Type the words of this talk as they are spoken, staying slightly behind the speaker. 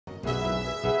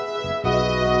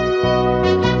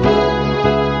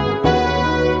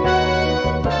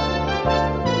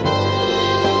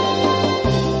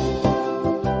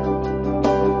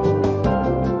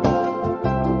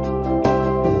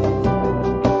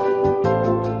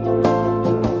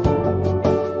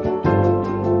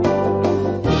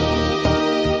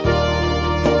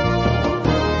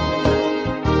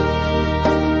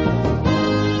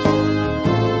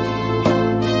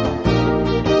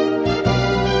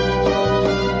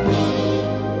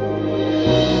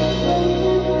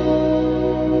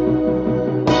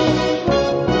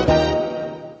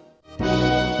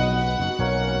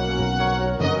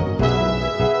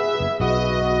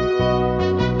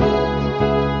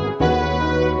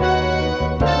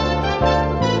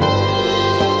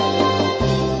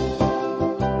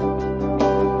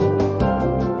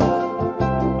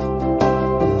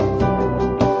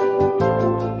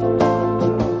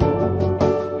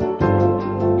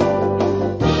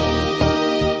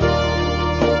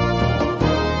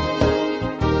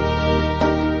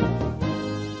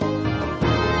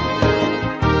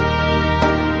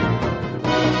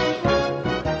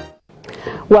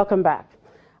Welcome back.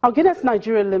 Our Guinness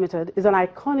Nigeria Limited is an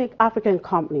iconic African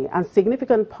company and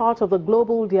significant part of the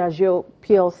global Diageo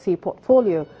PLC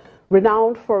portfolio,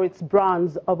 renowned for its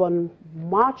brands of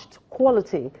unmatched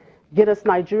quality. Guinness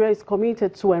Nigeria is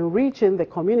committed to enriching the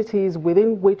communities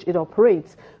within which it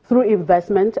operates through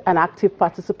investment and active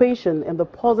participation in the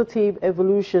positive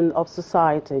evolution of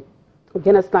society.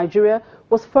 Guinness Nigeria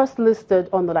was first listed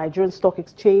on the Nigerian Stock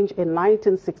Exchange in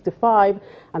 1965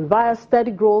 and via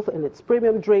steady growth in its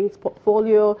premium drinks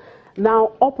portfolio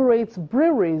now operates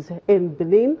breweries in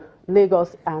Benin,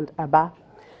 Lagos and Aba.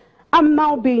 I'm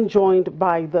now being joined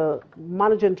by the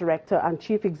Managing Director and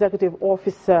Chief Executive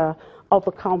Officer of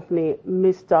the company,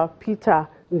 Mr. Peter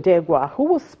Ndegwa, who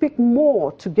will speak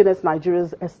more to Guinness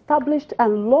Nigeria's established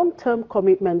and long-term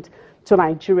commitment to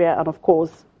Nigeria and, of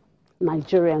course,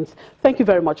 Nigerians. Thank you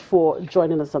very much for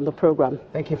joining us on the program.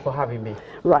 Thank you for having me.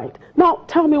 Right. Now,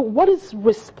 tell me, what is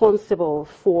responsible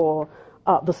for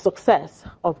the success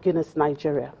of Guinness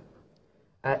Nigeria?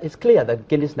 It's clear that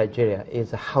Guinness Nigeria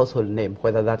is a household name,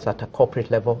 whether that's at a corporate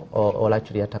level or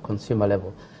actually at a consumer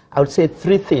level. I would say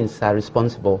three things are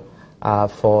responsible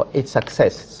for its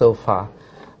success so far.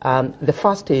 The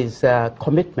first is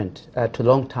commitment to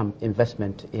long-term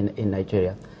investment in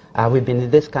Nigeria. We've been in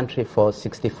this country for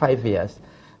 65 years.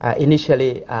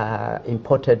 Initially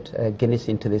imported Guinness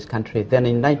into this country. Then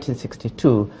in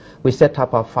 1962, we set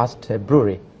up our first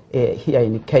brewery here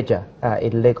in Ikeja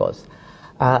in Lagos.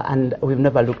 And we've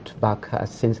never looked back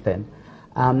since then.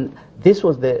 This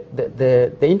was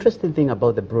the interesting thing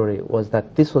about the brewery was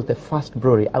that this was the first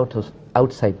brewery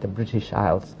outside the British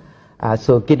Isles.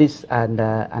 So Guinness and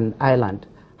Ireland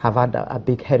have had a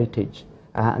big heritage.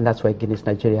 And that's why Guinness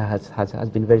Nigeria has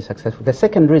been very successful. The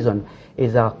second reason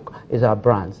is our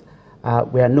brands.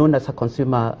 We are known as a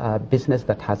consumer business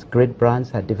that has great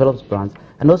brands, develops brands,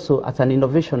 and also as an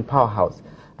innovation powerhouse.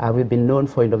 We've been known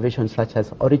for innovations such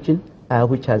as Origin,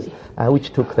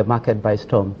 which took the market by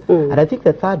storm. And I think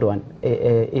the third one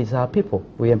is our people.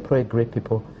 We employ great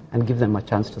people and give them a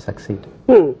chance to succeed.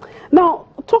 Now,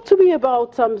 talk to me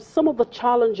about some of the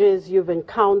challenges you've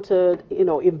encountered,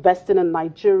 investing in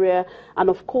Nigeria, and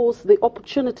of course the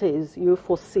opportunities you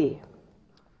foresee.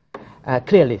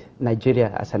 Clearly,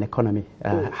 Nigeria as an economy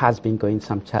has been going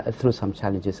through some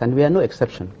challenges, and we are no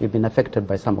exception. We've been affected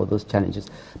by some of those challenges.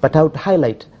 But I would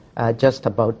highlight just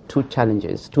about two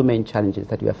main challenges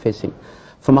that we are facing.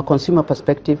 From a consumer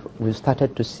perspective, we've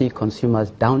started to see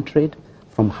consumers downtrade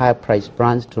from higher priced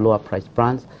brands to lower priced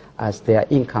brands as their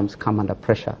incomes come under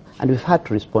pressure. And we've had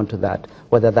to respond to that,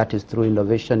 whether that is through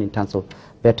innovation in terms of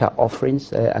better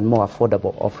offerings and more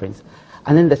affordable offerings.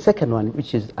 And then the second one,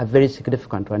 which is a very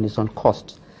significant one, is on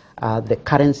costs. The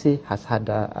currency has had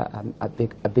a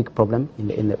big problem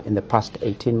in the past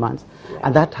 18 months.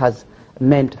 And that has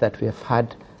meant that we have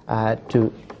had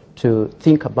to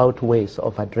think about ways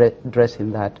of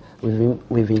addressing that.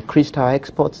 We've increased our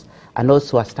exports and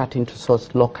also are starting to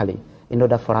source locally in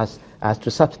order for us to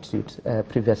substitute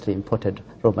previously imported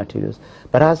raw materials.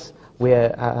 But as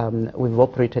we've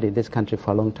operated in this country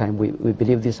for a long time, we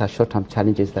believe these are short-term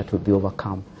challenges that will be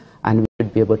overcome, and we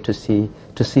should be able to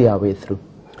see our way through.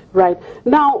 Right.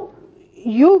 Now,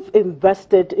 you've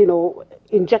invested,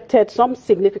 injected some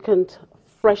significant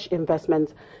fresh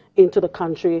investments into the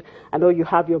country. I know you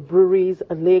have your breweries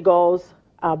in Lagos,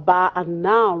 Aba, and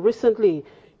now recently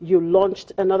you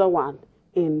launched another one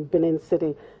in Benin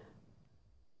City.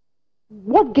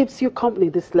 What gives your company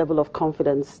this level of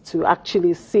confidence to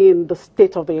actually seeing the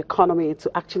state of the economy,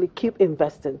 to actually keep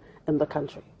investing in the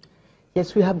country?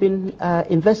 Yes, we have been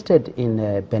invested in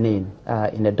Benin,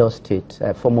 in Edo State,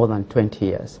 for more than 20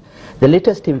 years. The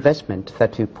latest investment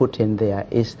that we put in there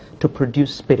is to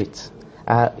produce spirits.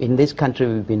 In this country,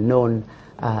 we've been known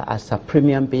as a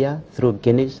premium beer through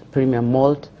Guinness, premium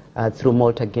malt through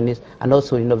Malta Guinness, and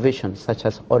also innovations such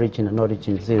as Origin and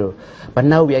Origin Zero. But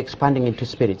now we are expanding into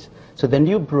spirits. So the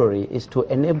new brewery is to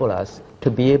enable us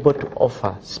to be able to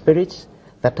offer spirits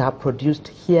that are produced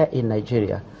here in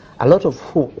Nigeria, a lot of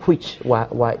which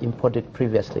were imported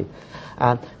previously.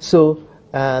 So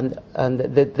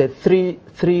the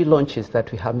three launches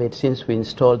that we have made since we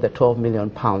installed the £12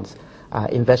 million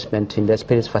investment in the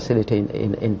spirits facility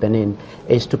in Benin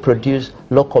is to produce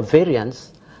local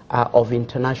variants of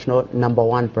international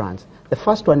 #1 brands. The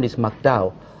first one is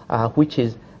McDowell, which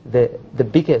is the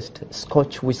biggest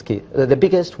Scotch whiskey, the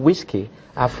biggest whiskey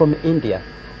from India,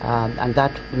 and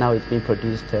that now is being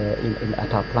produced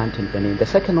at our plant in Benin. The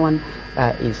second one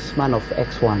is Smirnoff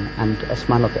X1 and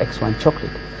Smirnoff X1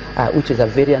 chocolate, which is a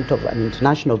variant of an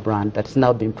international brand that's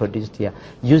now being produced here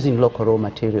using local raw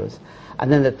materials.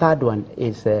 And then the third one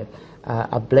is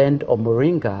a blend of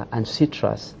moringa and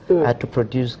citrus to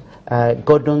produce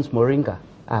Gordon's moringa,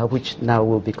 which now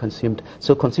will be consumed.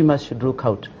 So consumers should look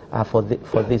out for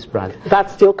this brand.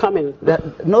 That's still coming?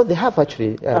 No, they have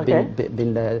actually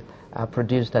been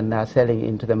produced and are selling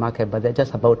into the market, but they're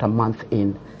just about a month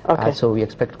in. So we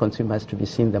expect consumers to be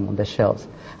seeing them on the shelves.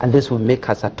 And this will make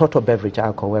us a total beverage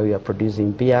alcohol, where we are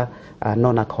producing beer,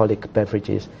 non-alcoholic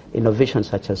beverages, innovations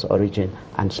such as origin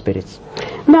and spirits.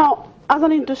 Now, as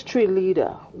an industry leader,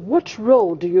 what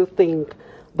role do you think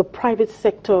the private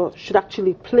sector should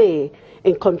actually play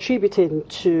in contributing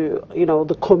to,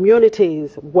 the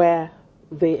communities where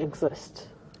they exist?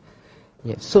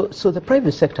 Yes, so the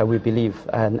private sector, we believe,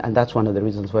 and that's one of the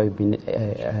reasons why we've been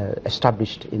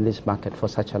established in this market for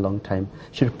such a long time,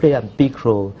 should play a big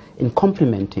role in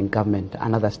complementing government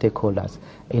and other stakeholders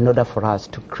in order for us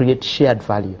to create shared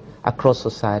value across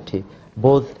society,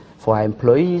 both for our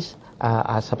employees,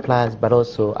 our suppliers, but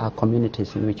also our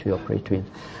communities in which we operate with.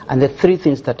 And the three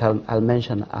things that I'll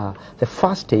mention are, the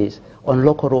first is on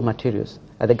local raw materials.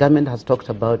 The government has talked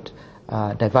about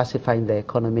diversifying the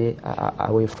economy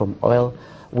away from oil.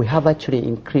 We have actually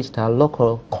increased our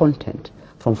local content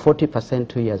from 40%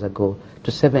 2 years ago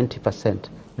to 70%.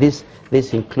 This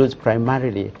includes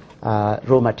primarily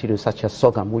raw materials such as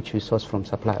sorghum, which we source from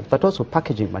suppliers, but also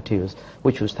packaging materials,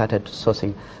 which we started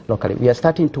sourcing locally. We are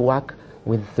starting to work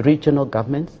with regional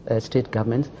governments, state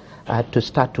governments, to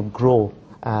start to grow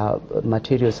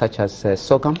materials such as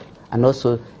sorghum, and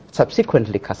also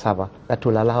subsequently cassava, that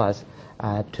will allow us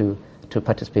to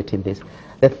participate in this.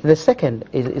 The second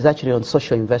is actually on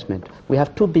social investment. We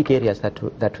have two big areas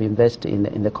that we invest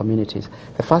in the communities.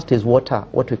 The first is water,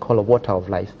 what we call a water of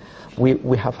life.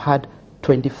 We have had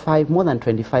more than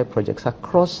 25 projects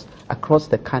across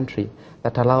the country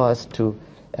that allow us to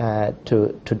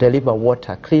deliver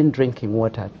water, clean drinking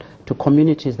water, to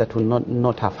communities that will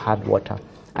not have had water.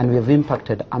 And we have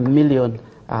impacted 1 million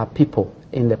people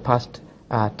in the past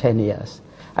 10 years.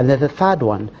 And then the third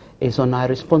one is on our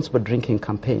responsible drinking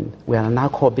campaign. We are an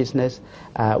alcohol business.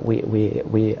 We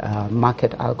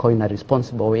market alcohol in a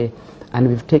responsible way, and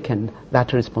we've taken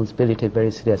that responsibility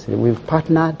very seriously. We've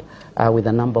partnered with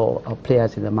a number of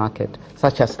players in the market,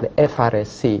 such as the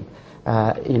FRSC,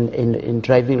 in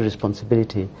driving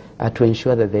responsibility to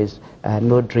ensure that there's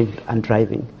no drink and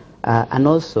driving, and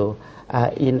also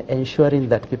in ensuring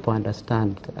that people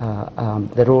understand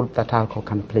the role that alcohol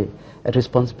can play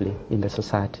responsibly in the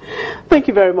society. Thank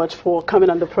you very much for coming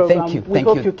on the program. Thank you. We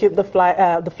hope you keep the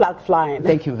flag flying.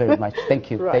 Thank you very much. Thank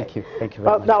you. Right. Thank you. Thank you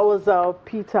very much. That was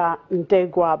Peter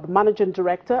Ndegwa, Managing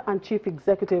Director and Chief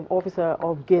Executive Officer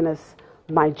of Guinness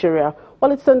Nigeria.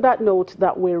 Well, it's on that note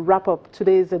that we wrap up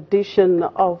today's edition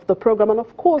of the program, and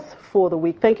of course for the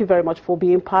week. Thank you very much for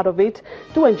being part of it.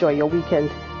 Do enjoy your weekend.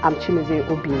 I'm Chimize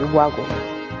Obi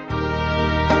Wago.